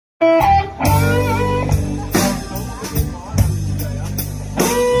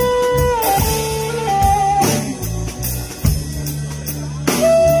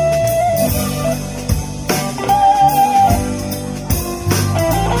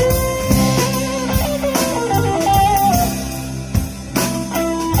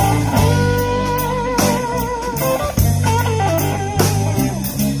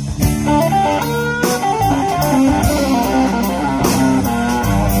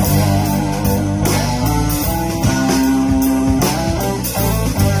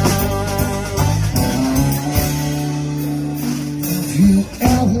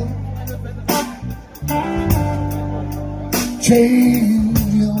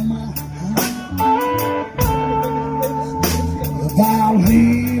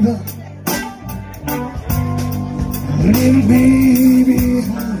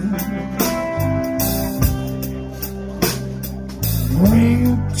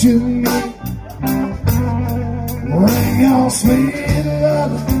to me. Bring your sweet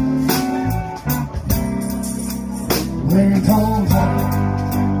love. Bring it on home.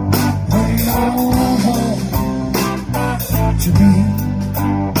 Bring it on home to me.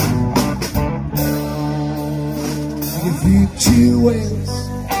 If you two ways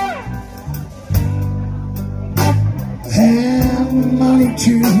have money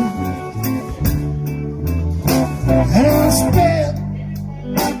too, and I'll spend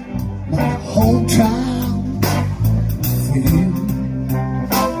my whole time for you.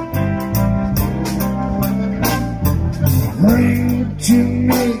 Bring to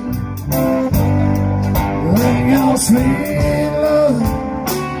me, bring your sweet love.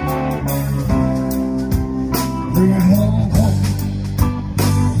 Bring it home, home.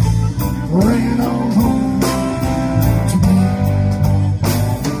 Bring it on home to me.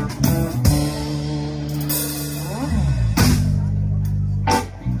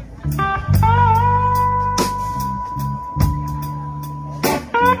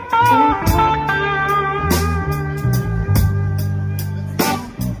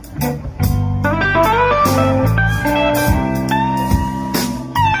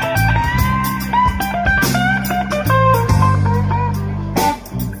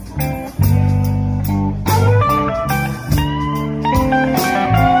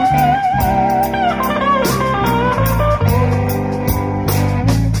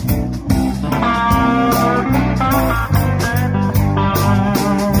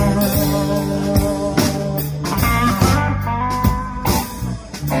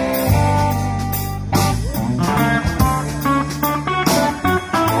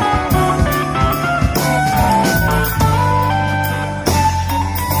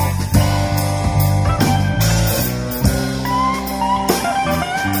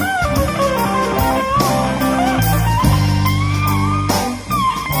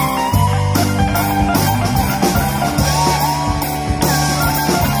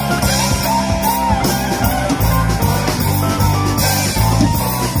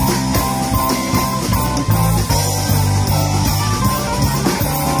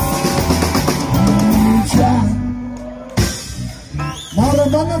 Mauro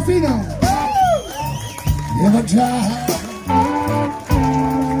Pandolfino, never tried,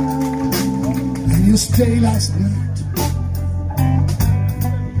 and you stay last night,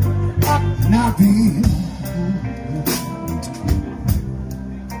 not being.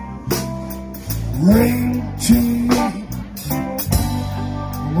 Bring to me,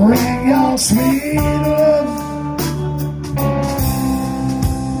 bring your sweet love.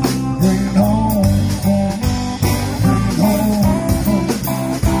 Bring it on home, bring it on home.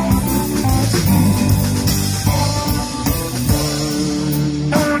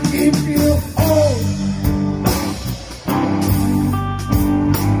 If you owe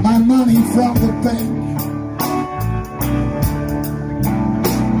my money from the bank,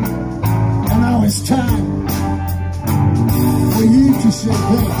 and now it's time for you to say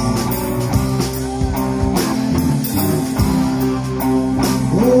grace.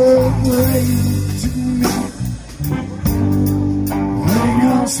 Oh, bring to me, bring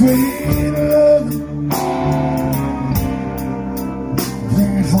your sweet love.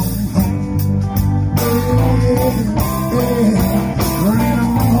 Bring it home, home. Bring it on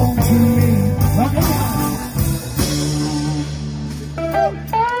home to me.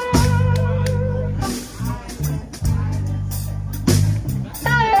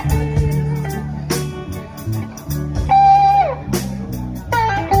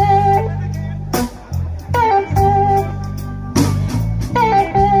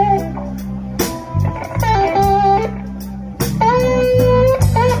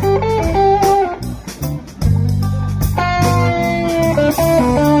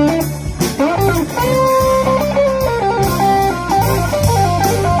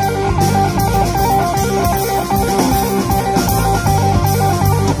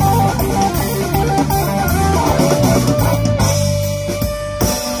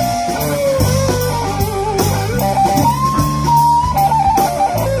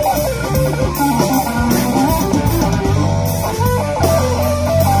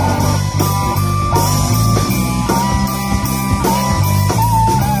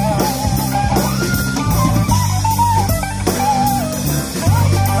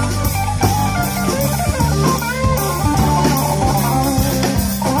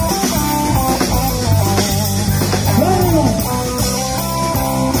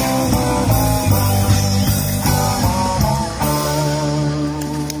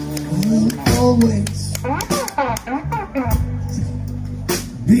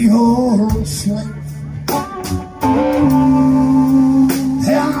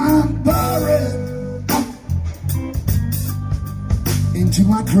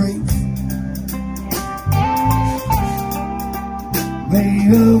 creek. Baby,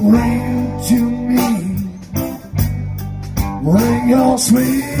 bring to me, bring your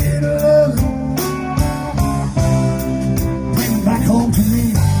sweet love, bring it back home to me.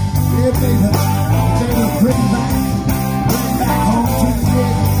 Yeah, baby, baby, bring it back home to me.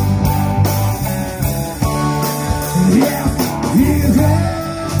 Yeah, yeah.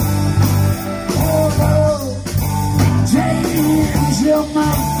 Oh, change your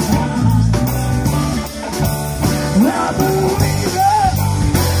mind. I believe it.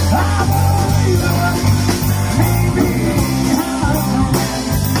 I believe it.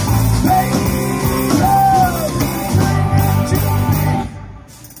 Maybe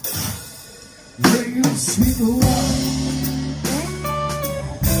bring your sweet love.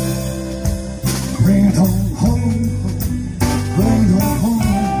 Bring it home, home. Bring it home, home.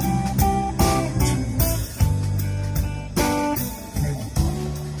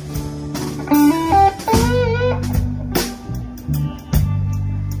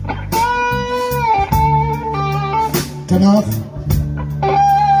 Danach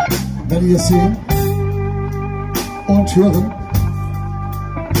werdet ihr sehen und hören,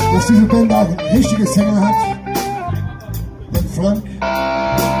 dass diese Band auch ein richtiges Sänger hat, den Frank.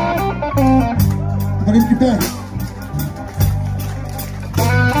 Übernimmt die Band.